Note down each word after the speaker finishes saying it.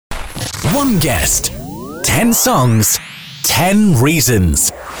One guest, 10 songs, 10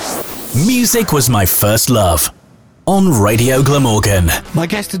 reasons. Music was my first love. On Radio Glamorgan. My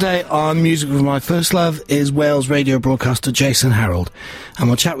guest today on Music Was My First Love is Wales radio broadcaster Jason Harold. And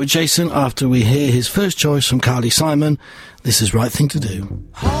we'll chat with Jason after we hear his first choice from Carly Simon. This is Right Thing to Do.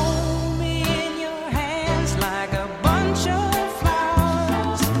 Hold me in your hands like a bunch of flowers.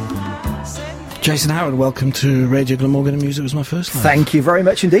 Jason Harold, welcome to Radio Glamorgan and Music Was My First Love. Thank you very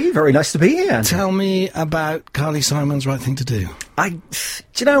much indeed. Very nice to be here. Tell me about Carly Simon's Right Thing to Do. I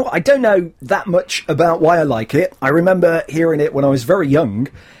don't know that much about why I like it. I remember hearing it when I was very young,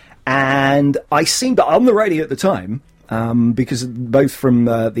 and I seemed on the radio at the time, because both from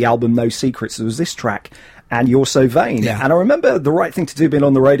the album No Secrets, there was this track, and You're So Vain. Yeah. And I remember The Right Thing to Do being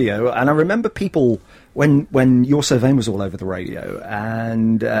on the radio, and I remember people, when You're So Vain was all over the radio,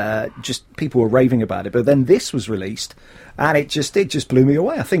 and just people were raving about it, but then this was released, and it just blew me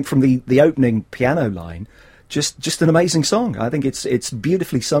away. I think from the opening piano line, just an amazing song. I think it's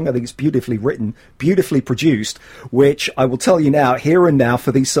beautifully sung. I think it's beautifully written, beautifully produced, which I will tell you now, here and now,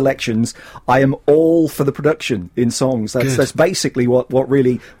 for these selections, I am all for the production in songs. That's basically what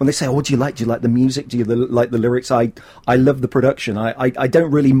really, when they say, oh, do you like the music? Do you like the lyrics? I love the production. I don't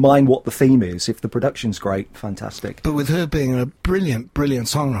really mind what the theme is. If the production's great, fantastic. But with her being a brilliant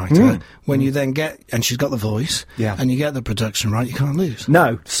songwriter, when you then get, and she's got the voice, and you get the production right, you can't lose.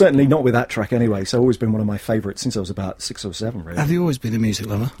 No, certainly not with that track anyway. So always been one of my favourites since I was about 6 or 7, really. Have you always been a music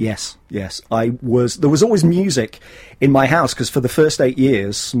lover? Yes. There was always music in my house, because for the first 8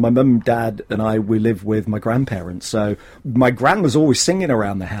 years, my mum, dad and we lived with my grandparents. So my gran was always singing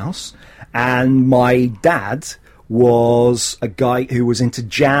around the house, and my dad was a guy who was into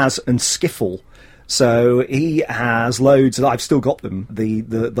jazz and skiffle. So he has loads, I've still got them,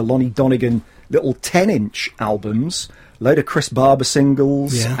 the Lonnie Donegan little 10-inch albums, load of Chris Barber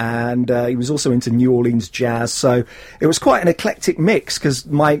singles, and he was also into New Orleans jazz. So it was quite an eclectic mix, because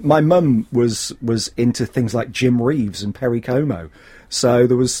my mum was into things like Jim Reeves and Perry Como. So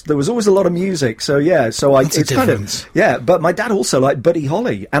there was always a lot of music. So That's a difference. But my dad also liked Buddy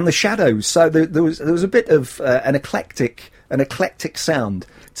Holly and the Shadows. So there was a bit of an eclectic sound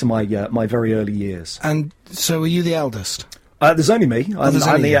to my very early years. And so were you the eldest? There's only me.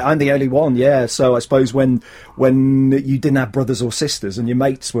 I'm the only one. Yeah. So I suppose when you didn't have brothers or sisters and your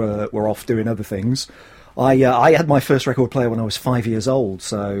mates were off doing other things, I had my first record player when I was 5 years old.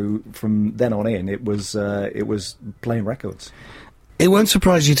 So from then on in, it was playing records. It won't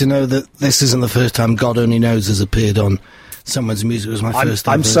surprise you to know that this isn't the first time God Only Knows has appeared on someone's Music Was My First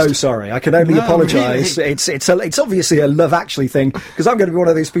Love. I'm so sorry. I can only apologise. Really? It's obviously a Love Actually thing, because I'm going to be one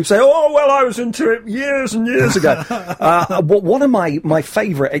of these people say, oh, well, I was into it years and years ago. One of my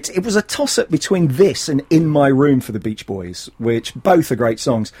favourite, it was a toss-up between this and In My Room for the Beach Boys, which both are great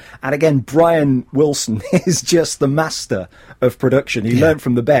songs. And again, Brian Wilson is just the master of production. He learned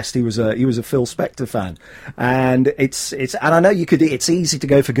from the best. He was a Phil Spector fan. And and I know it's easy to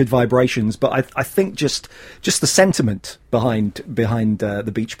go for Good Vibrations, but I think just the sentiment behind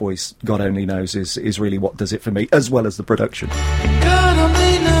the Beach Boys, God Only Knows, is really what does it for me, as well as the production. God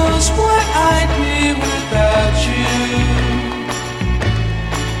only knows what I'd be without you.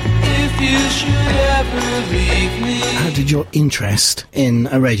 If you should ever leave me. How did your interest in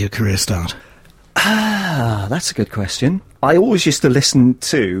a radio career start? That's a good question. I always used to listen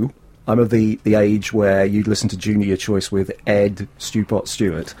to, I'm of the age where you'd listen to Junior Choice with Ed Stewpot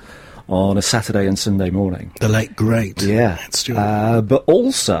Stewart on a Saturday and Sunday morning. The late great. Yeah. Ed Stewart. But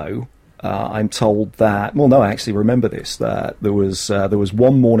also, I'm told that, well, no, I actually remember this, that there was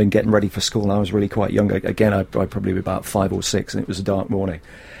one morning getting ready for school, and I was really quite young. Again, I'd probably be about 5 or 6, and it was a dark morning.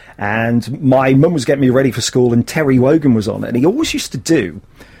 And my mum was getting me ready for school, and Terry Wogan was on, and he always used to do,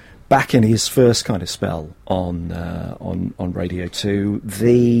 back in his first kind of spell on Radio 2,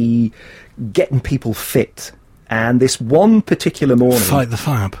 the getting people fit. And this one particular morning, Fight the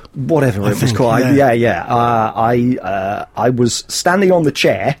Fab, whatever it was called, I was standing on the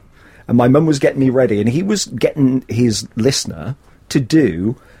chair, and my mum was getting me ready, and he was getting his listener to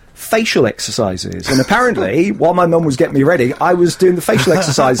do facial exercises. And apparently, while my mum was getting me ready, I was doing the facial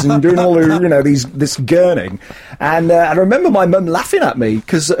exercises and doing all the, this gurning. And I remember my mum laughing at me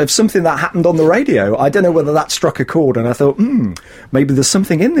because of something that happened on the radio. I don't know whether that struck a chord, and I thought, maybe there's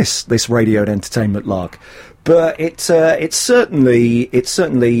something in this radio and entertainment lark. But it certainly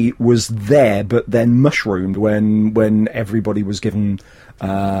was there, but then mushroomed when everybody was given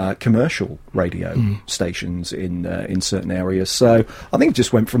commercial radio stations in certain areas. So I think it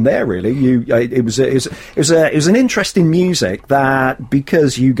just went from there. Really, it was an interesting music that,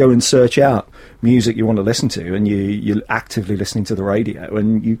 because you go and search out music you want to listen to, and you're actively listening to the radio,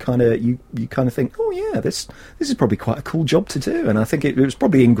 and you kind of think, oh yeah, this is probably quite a cool job to do. And I think it was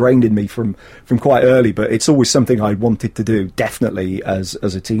probably ingrained in me from quite early, but it's always something I wanted to do, definitely as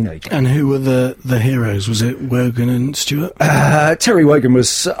a teenager. And who were the heroes? Was it Wogan and Stewart? Terry Wogan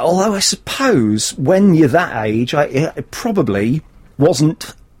was, although I suppose when you're that age, it probably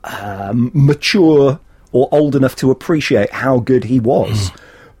wasn't mature or old enough to appreciate how good he was.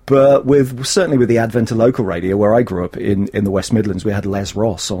 But certainly with the advent of local radio, where I grew up in the West Midlands, we had Les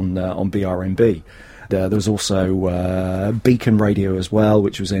Ross on BRMB. There was also Beacon Radio as well,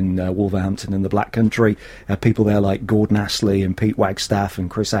 which was in Wolverhampton in the Black Country. People there like Gordon Astley and Pete Wagstaff and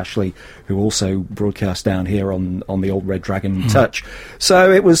Chris Ashley, who also broadcast down here on the old Red Dragon Touch.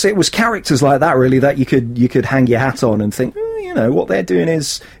 So it was characters like that, really, that you could hang your hat on and think, what they're doing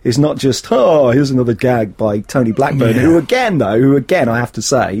is not just, here's another gag by Tony Blackburn, who again, I have to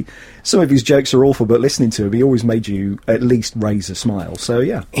say, some of his jokes are awful, but listening to him, he always made you at least raise a smile. So,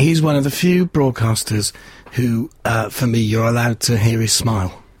 yeah. He's one of the few broadcasters who, for me, you're allowed to hear his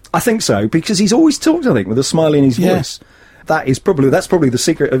smile. I think so, because he's always talked, I think, with a smile in his voice. That's probably the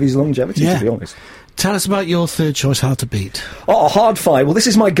secret of his longevity, to be honest. Tell us about your third choice, Hard to Beat. Oh, Hard Fight. Well, this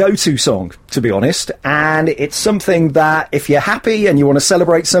is my go-to song, to be honest, and it's something that if you're happy and you want to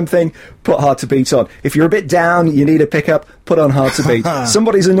celebrate something, put Hard to Beat on. If you're a bit down, you need a pick-up, put on Hard to Beat.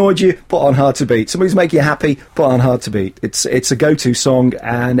 Somebody's annoyed you, put on Hard to Beat. Somebody's making you happy, put on Hard to Beat. It's a go-to song,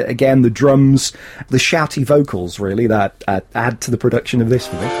 and again, the drums, the shouty vocals, really, that add to the production of this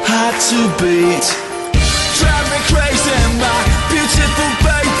for me. Hard to beat, drive me crazy, my beautiful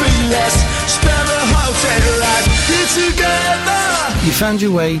baby, let's spend a hotel life here together. You found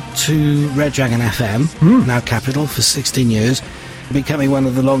your way to Red Dragon FM, now Capital, for 16 years, becoming one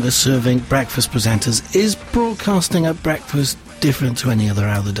of the longest-serving breakfast presenters. Is broadcasting at breakfast different to any other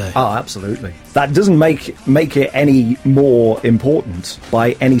hour of the day? Oh, absolutely. That doesn't make it any more important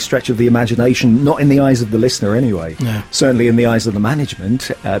by any stretch of the imagination, not in the eyes of the listener anyway. No. Certainly in the eyes of the management,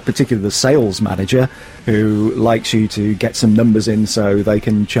 particularly the sales manager, who likes you to get some numbers in so they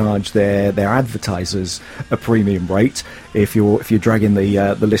can charge their advertisers a premium rate if you're dragging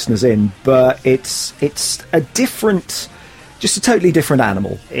the listeners in. But it's a different, just a totally different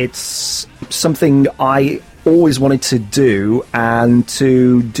animal. It's something I always wanted to do, and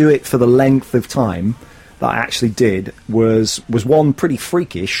to do it for the length of time that I actually did was one, pretty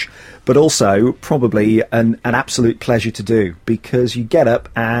freakish, but also probably an absolute pleasure to do, because you get up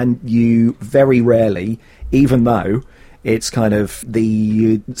and you very rarely, even though it's kind of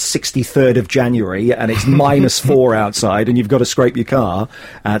the 63rd of January and it's -4 outside and you've got to scrape your car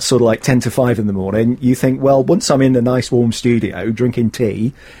at sort of like 10 to 5 in the morning, you think, well, once I'm in a nice warm studio drinking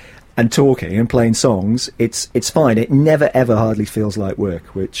tea and talking and playing songs, it's fine. It never ever hardly feels like work,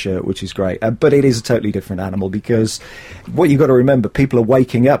 which is great. But it is a totally different animal, because what you've got to remember, people are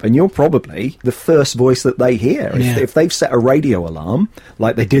waking up, and you're probably the first voice that they hear. If they've set a radio alarm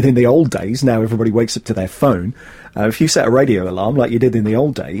like they did in the old days, now everybody wakes up to their phone. If you set a radio alarm like you did in the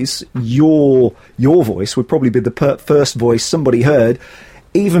old days, your voice would probably be the first voice somebody heard,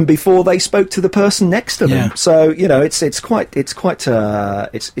 even before they spoke to the person next to them. So it's quite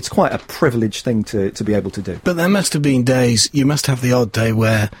a privileged thing to be able to do. But there must have been days, you must have the odd day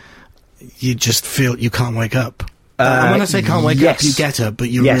where you just feel you can't wake up. And when I say can't wake up, you get up, but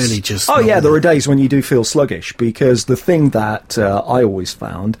you really just... Oh yeah, there are days when you do feel sluggish, because the thing that I always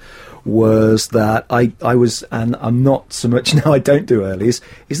found was that I was, and I'm not so much now, I don't do earlies,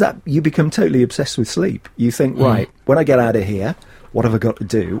 is that you become totally obsessed with sleep. You think, right, when I get out of here, what have I got to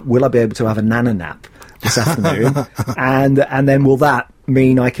do? Will I be able to have a nana nap this afternoon? and then will that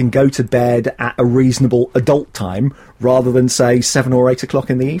mean I can go to bed at a reasonable adult time rather than, say, 7 or 8 o'clock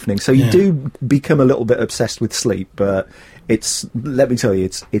in the evening? So you do become a little bit obsessed with sleep, but let me tell you,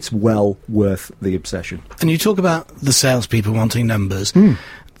 it's well worth the obsession. And you talk about the salespeople wanting numbers.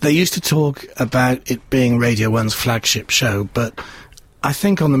 They used to talk about it being Radio 1's flagship show, but I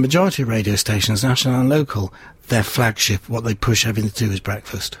think on the majority of radio stations, national and local, their flagship, what they push everything to do is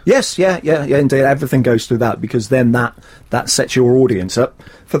breakfast. Yes, yeah, indeed. Everything goes through that, because then that sets your audience up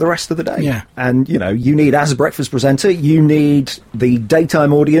for the rest of the day. Yeah. And, you need, as a breakfast presenter, you need the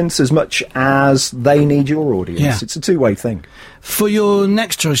daytime audience as much as they need your audience. Yeah. It's a two-way thing. For your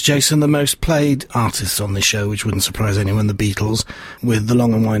next choice, Jason, the most played artists on this show, which wouldn't surprise anyone, the Beatles, with The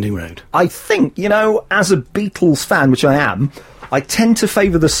Long and Winding Road. I think, as a Beatles fan, which I am, I tend to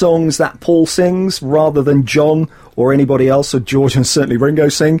favour the songs that Paul sings rather than John or anybody else, or George and certainly Ringo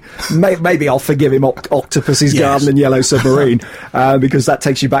sing. Maybe I'll forgive him Octopus's Garden and Yellow Submarine, because that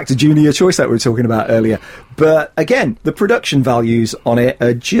takes you back to Junior Choice that we were talking about earlier. But again, the production values on it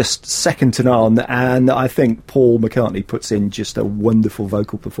are just second to none, and I think Paul McCartney puts in just a wonderful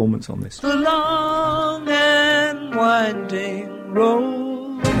vocal performance on this. The long and winding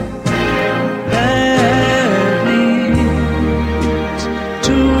road that leads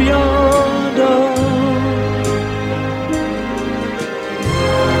to your door.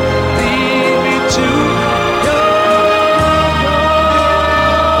 Lead me to your door.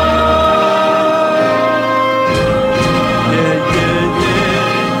 Yeah, yeah,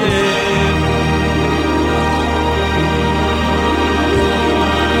 yeah, yeah.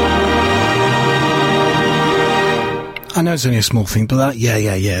 I know it's only a small thing, but that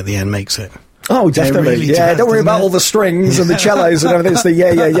at the end makes it. Oh, definitely. really Yeah, does, don't worry doesn't about it? all the strings and the cellos and everything. It's the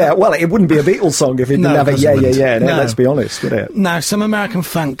yeah. Well, it wouldn't be a Beatles song if it didn't No, have of a course it wouldn't. yeah. No, No. let's be honest, would it? Now, some American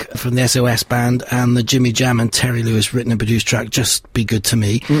funk from the SOS Band and the Jimmy Jam and Terry Lewis written and produced track, Just Be Good to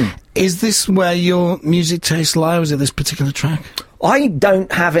Me. Is this where your music taste lie? Was it this particular track? I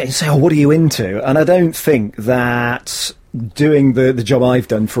don't have it and say, what are you into? And I don't think that doing the job I've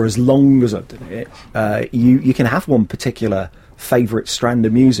done for as long as I've done it, you can have one particular favourite strand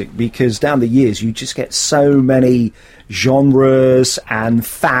of music, because down the years you just get so many genres and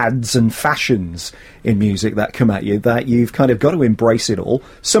fads and fashions in music that come at you that you've kind of got to embrace it all.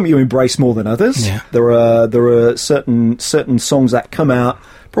 Some you embrace more than others. Yeah. There are certain songs that come out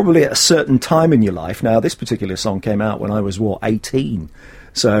probably at a certain time in your life. Now, this particular song came out when I was 18.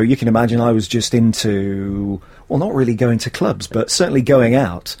 So you can imagine I was just into, well, not really going to clubs, but certainly going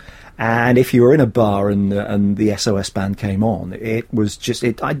out. And if you were in a bar and the SOS Band came on, it was just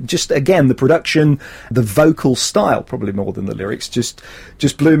again, the production, the vocal style, probably more than the lyrics, just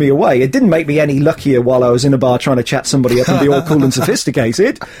blew me away. It didn't make me any luckier while I was in a bar trying to chat somebody up and be all cool and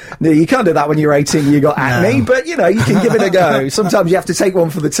sophisticated. No, you can't do that when you're 18 and you got acne, but you can give it a go. Sometimes you have to take one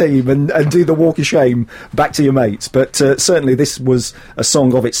for the team and do the walk of shame back to your mates. But certainly this was a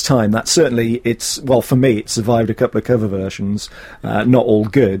song of its time. That certainly, for me, it survived a couple of cover versions, not all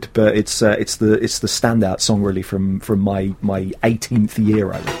good, but it's the standout song really from my 18th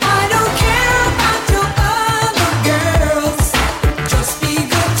year. I don't care about your other girls. Just be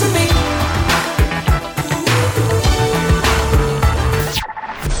good to me.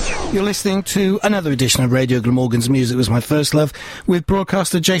 You're listening to another edition of Radio Glamorgan's Music Was My First Love, with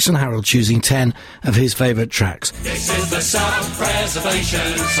broadcaster Jason Harrell choosing 10 of his favourite tracks. This is the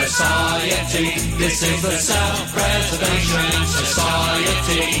Self-Preservation Society. This is the Self-Preservation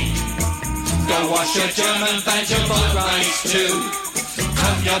Society. Go wash your German vegetable rice too.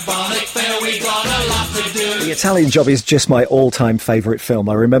 Come your bonnet fair, we got a lot to do. The Italian Job is just my all-time favourite film.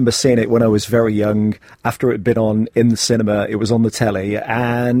 I remember seeing it when I was very young, after it had been on in the cinema. It was on the telly,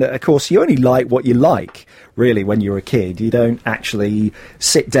 and of course you only like what you like, really, when you're a kid. You don't actually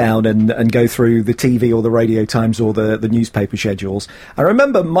sit down and go through the TV or the radio times or the newspaper schedules. I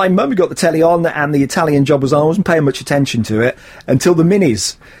remember my mum got the telly on and the Italian Job was on. I wasn't paying much attention to it until the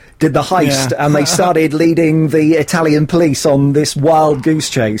Minis did the heist, and they started leading the Italian police on this wild goose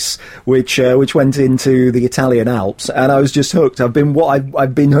chase, which went into the Italian Alps, and I was just hooked. I've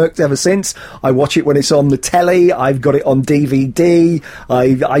been hooked ever since. I watch it when it's on the telly. I've got it on DVD.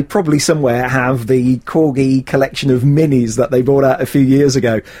 I probably somewhere have the Corgi collection of minis that they brought out a few years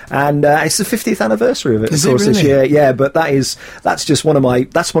ago, and it's the 50th anniversary of it, Is of course, it really? this year. Yeah, but that's just one of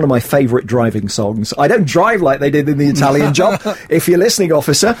my favourite driving songs. I don't drive like they did in the Italian Job. If you're listening,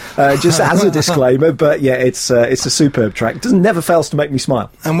 officer. Just as a disclaimer, but yeah, it's a superb track. It never fails to make me smile.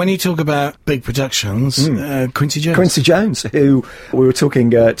 And when you talk about big productions, Quincy Jones. Quincy Jones, who we were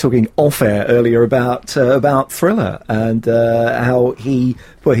talking off air earlier about Thriller and how he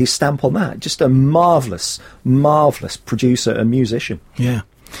put his stamp on that. Just a marvellous producer and musician. Yeah.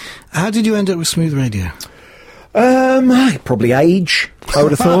 How did you end up with Smooth Radio? Probably age, I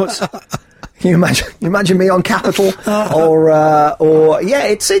would have thought. Can you imagine me on Capitol? or yeah,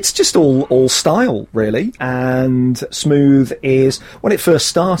 it's just all style, really. And Smooth is, when it first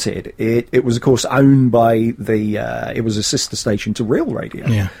started, it was, of course, owned by it was a sister station to Real Radio.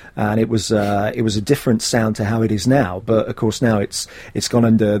 Yeah. And it was a different sound to how it is now. But, of course, now it's gone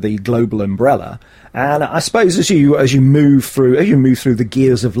under the global umbrella. And I suppose as you move through the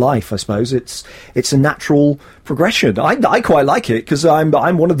gears of life, I suppose it's a natural progression. I quite like it because I'm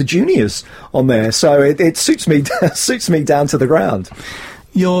one of the juniors on there, so it suits me down to the ground.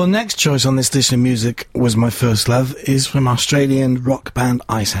 Your next choice on this edition of Music Was My First Love is from Australian rock band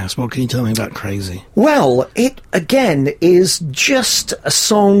Icehouse. What can you tell me about Crazy? Well, it, again, is just a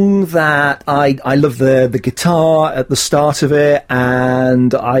song that I love the guitar at the start of it,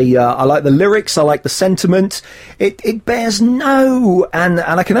 and I like the lyrics, I like the sentiment. It bears no, and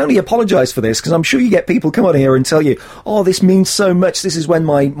I can only apologise for this, because I'm sure you get people come on here and tell you, oh, this means so much, this is when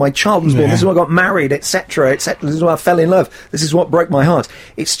my child was born, this is when I got married, etc., etc., this is when I fell in love, this is what broke my heart.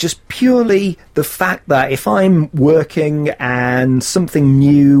 It's just purely the fact that if I'm working and something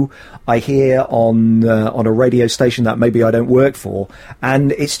new I hear on a radio station that maybe I don't work for,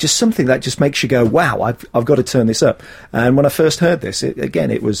 and it's just something that just makes you go, wow, I've got to turn this up. And when I first heard this,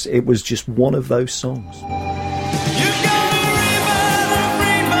 it was just one of those songs. You've got a river of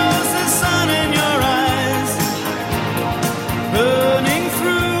rainbows, the sun in your eyes, burning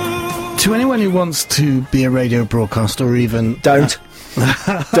through. To anyone who wants to be a radio broadcaster, or even... Don't.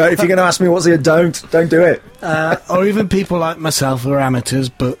 Don't. If you're going to ask me what's it, don't do it. Or even people like myself who are amateurs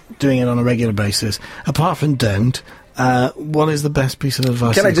but doing it on a regular basis, apart from don't, what is the best piece of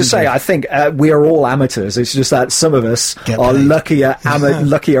advice? Can I just say, I think we are all amateurs. It's just that some of us are luckier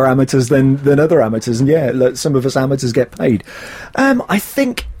amateurs than other amateurs. And yeah, some of us amateurs get paid. I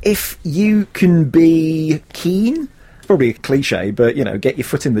think if you can be keen, probably a cliche, but get your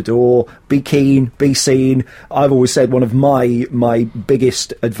foot in the door, be keen, be seen. I've always said one of my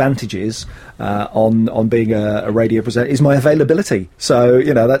biggest advantages on being a radio presenter is my availability. So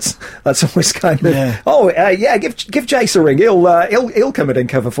that's always kind of give Jace a ring. He'll come in and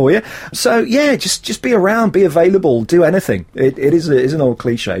cover for you. So yeah, just be around, be available, do anything. It is an old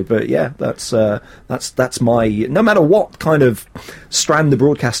cliche, but yeah, that's my, no matter what kind of strand of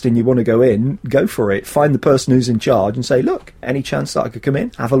broadcasting you want to go in, go for it. Find the person who's in charge and say, look, any chance that I could come in,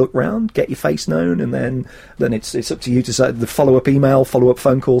 have a look round, get your face known, and then it's up to you to say the follow-up email, follow-up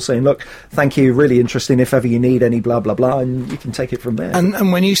phone call saying, look, thank you, really interesting, if ever you need any blah blah blah, and you can take it from there.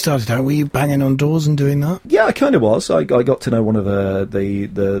 And when you started out, were you banging on doors and doing that? Yeah, I kind of was. I got to know one of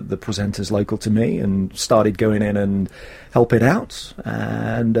the presenters local to me and started going in and helping out,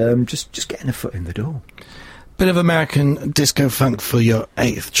 and just getting a foot in the door. Bit of American disco funk for your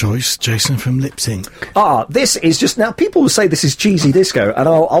 8th choice, Jason, from Lip Sync. This is just... Now, people will say this is cheesy disco, and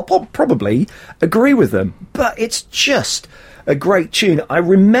I'll probably agree with them, but it's just a great tune. I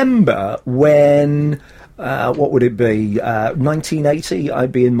remember when... what would it be? 1980,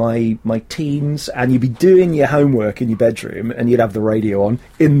 I'd be in my teens, and you'd be doing your homework in your bedroom, and you'd have the radio on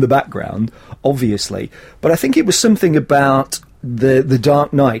in the background, obviously. But I think it was something about the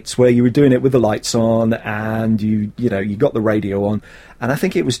dark nights where you were doing it with the lights on, and you got the radio on, and I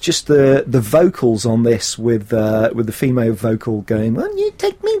think it was just the vocals on this with the female vocal going, "Won't you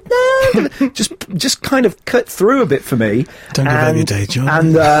take me down?" just kind of cut through a bit for me. Don't give up your day job.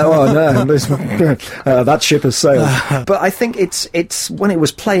 And that ship has sailed. But I think it's when it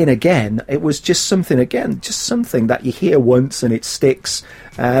was playing again, it was just something that you hear once and it sticks.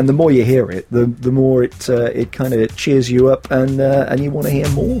 And the more you hear it, the more it kind of cheers you up, and you want to hear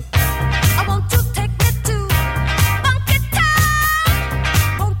more. I want to take me to Funky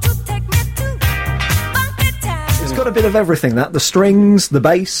Town. Want to take me to Funky Town. It's got a bit of everything. The strings, the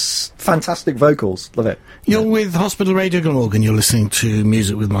bass, fantastic vocals. Love it. You're with Hospital Radio Glamorgan. You're listening to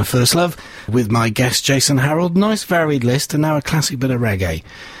Music With My First Love with my guest Jason Harold. Nice varied list, and now a classic bit of reggae.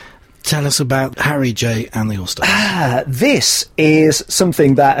 Tell us about Harry J and the All-Stars. This is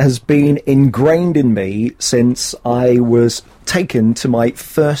something that has been ingrained in me since I was taken to my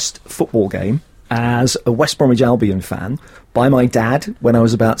first football game as a West Bromwich Albion fan by my dad when I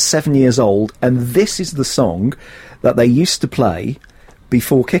was about 7 years old, and this is the song that they used to play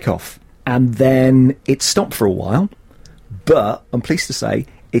before kickoff. And then it stopped for a while, but I'm pleased to say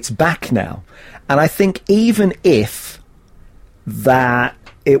it's back now. And I think even if that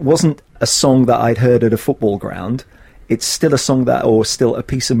it wasn't a song that I'd heard at a football ground, it's still a song or still a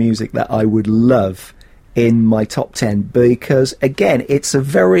piece of music that I would love in my top 10, because again, it's a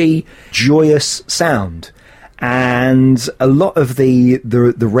very joyous sound. And a lot of the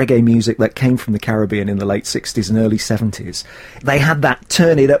reggae music that came from the Caribbean in the late 60s and early 70s, they had that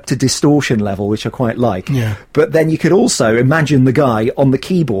turn it up to distortion level, which I quite like. Yeah. But then you could also imagine the guy on the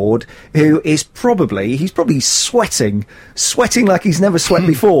keyboard who is probably sweating like he's never sweat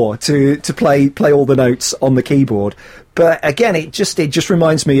before to play all the notes on the keyboard. But again, it just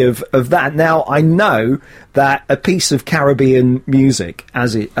reminds me of that. Now, I know that a piece of Caribbean music,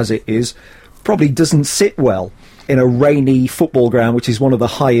 as it is, probably doesn't sit well in a rainy football ground, which is one of the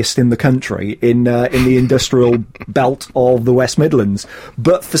highest in the country in the industrial belt of the West Midlands.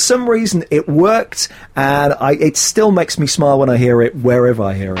 But for some reason, it worked, and it still makes me smile when I hear it, wherever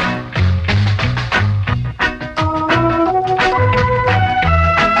I hear it.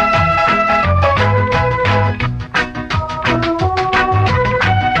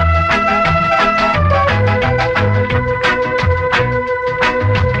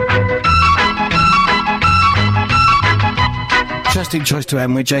 Interesting choice to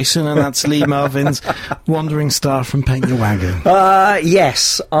end with, Jason, and that's Lee Marvin's Wandering Star from Paint Your Wagon.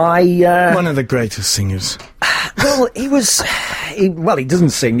 Yes, One of the greatest singers. Well, he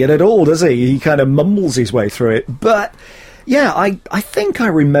doesn't sing it at all, does he? He kind of mumbles his way through it. But, yeah, I think I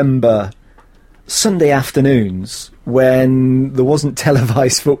remember Sunday afternoons when there wasn't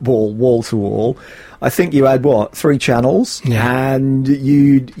televised football wall to wall. I think you had, 3 channels? Yeah. And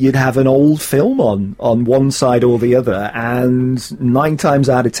you'd have an old film on one side or the other, and 9 times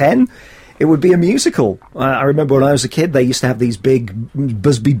out of 10, it would be a musical. I remember when I was a kid, they used to have these big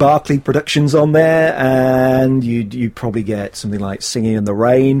Busby Berkeley productions on there, and you'd probably get something like Singing in the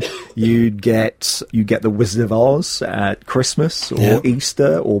Rain. You'd get The Wizard of Oz at Christmas or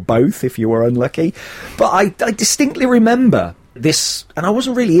Easter, or both if you were unlucky. But I distinctly remember this, and I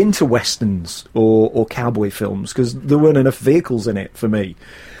wasn't really into westerns or cowboy films because there weren't enough vehicles in it for me.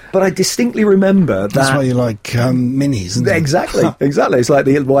 But I distinctly remember that. That's why you like minis, isn't it? Exactly. It's like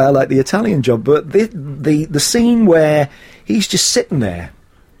why I like the Italian Job. But the scene where he's just sitting there,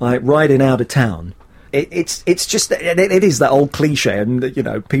 like riding out of town. It's just it is that old cliche, and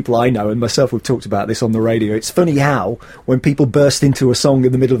people I know and myself have talked about this on the radio. It's funny how when people burst into a song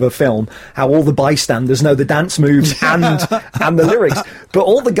in the middle of a film, how all the bystanders know the dance moves and the lyrics, but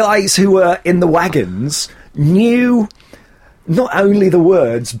all the guys who were in the wagons knew not only the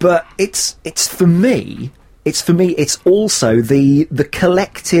words, but it's for me. It's also the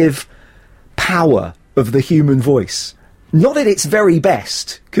collective power of the human voice. Not at its very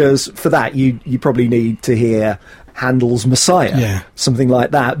best, because for that you probably need to hear Handel's Messiah, something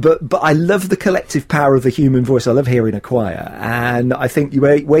like that. But I love the collective power of the human voice. I love hearing a choir, and I think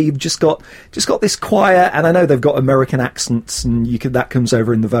where you've just got this choir, and I know they've got American accents, and that comes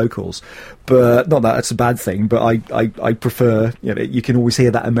over in the vocals. But not that it's a bad thing. But I prefer you can always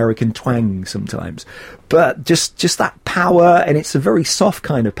hear that American twang sometimes. But just that power, and it's a very soft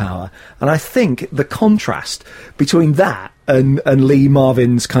kind of power. And I think the contrast between that and Lee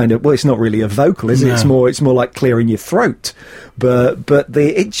Marvin's kind of, well, it's not really a vocal, is it? No. It's more like clearing your throat. But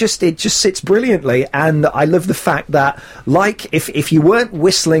it just sits brilliantly, and I love the fact that, like, if you weren't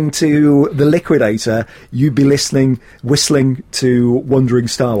whistling to The Liquidator, you'd be whistling to Wandering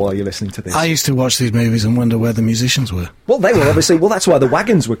Star while you're listening to this. I used to watch these movies and wonder where the musicians were. Well, they were obviously. Well, that's why the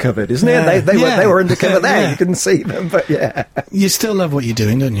wagons were covered, isn't it? They were undercover there. Yeah. You couldn't see them, but yeah. You still love what you're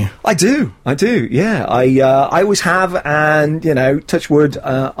doing, don't you? I do. Yeah, I always have, and touch wood,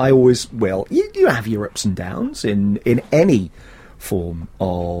 I always will. You have your ups and downs in any form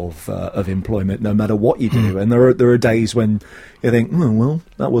of employment, no matter what you do. And there are days when you think, oh, well,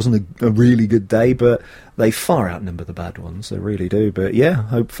 that wasn't a really good day, but they far outnumber the bad ones. They really do. But yeah,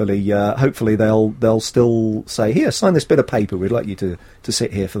 hopefully they'll still say, here, sign this bit of paper. We'd like you to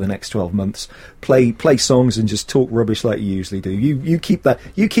sit here for the next 12 months, play songs, and just talk rubbish like you usually do. You keep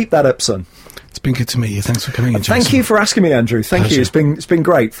that up, son. It's been good to meet you. Thanks for coming in, Jason. Thank you for asking me, Andrew. Thank you. It's been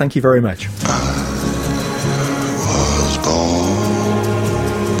great. Thank you very much. Was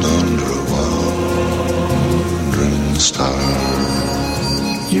born under a wandering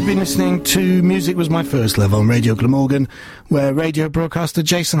star. You've been listening to Music Was My First Love on Radio Glamorgan, where radio broadcaster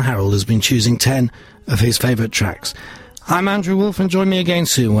Jason Harold has been choosing 10 of his favourite tracks. I'm Andrew Wolfe, and join me again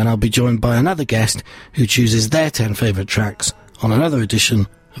soon when I'll be joined by another guest who chooses their 10 favourite tracks on another edition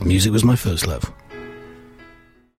of Music Was My First Love.